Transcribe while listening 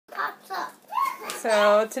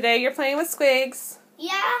So today you're playing with Squigz.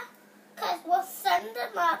 Yeah, because we'll send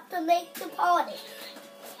them up to make the party.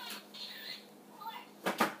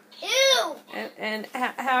 Ew! And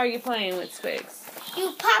how are you playing with Squigz?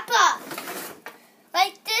 You pop up.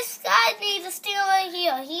 Like this guy needs to stay right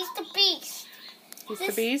here. He's the beast. He's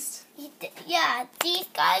the beast? Yeah, these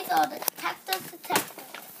guys are the detectives.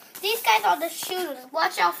 These guys are the shooters.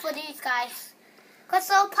 Watch out for these guys. Because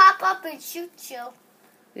they'll pop up and shoot you.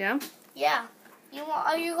 Yeah? Yeah.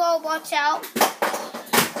 Are you going to watch out?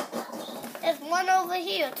 There's one over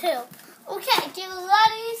here, too. Okay, get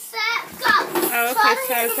ready, set, go. Oh,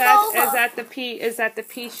 okay, so is that the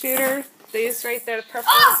pea shooter? These right there, the purple.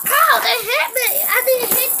 Oh, ow, they hit me. I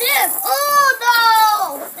didn't hit them. Oh,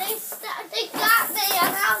 no. They got me.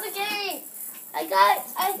 I'm out of the game. I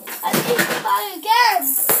need somebody again.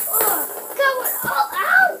 Oh, come on. Oh,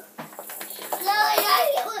 ow. No,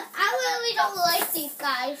 I really don't like these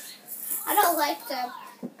guys. I don't like them.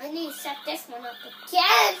 I need to set this one up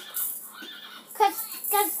again.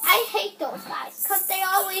 Because I hate those guys. Because they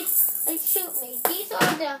always shoot me. These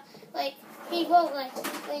are the, people,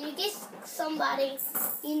 when you get somebody,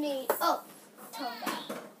 you need, turn that.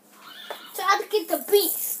 Try to get the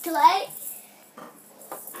beast, right?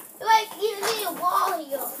 You need a wall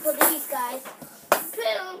here for these guys.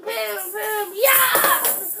 Boom, boom, boom, yeah!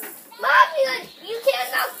 Mommy, you can't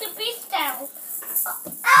knock the beast down.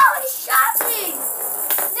 Ow, he shot me!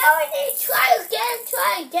 Now I need to try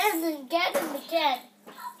again, and again.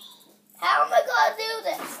 How am I going to do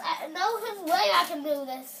this? I know his way I can do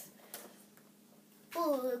this.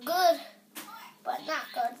 Ooh, good, but not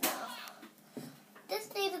good now. This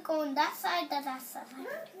needs to go on that side, that side.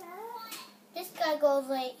 This guy goes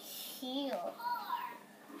right here.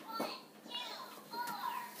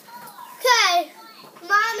 Okay,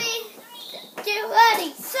 Mommy, get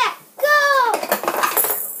ready, set, go!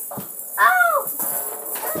 Oh!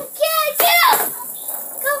 Get him!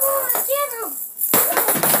 Come on, get him!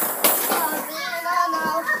 Oh, man, no.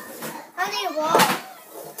 I need a wall.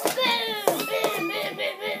 Boom, boom, boom,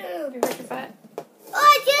 boom, boom. You hurt your butt? Oh, I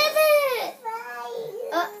did it!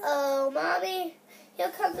 Uh-oh, Mommy.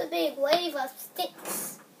 Here comes a big wave of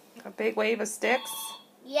sticks. A big wave of sticks?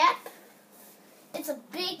 Yep. It's a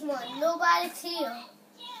big one. Nobody's here.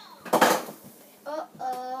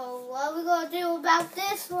 Uh-oh. What are we going to do about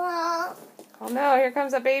this one? Oh no, here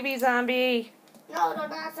comes a baby zombie. No, they're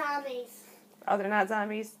not zombies. Oh, they're not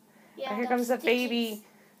zombies? Yeah, Oh, here comes a baby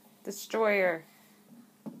destroyer.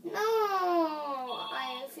 No,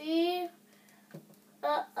 Ivy.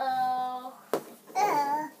 Uh-oh.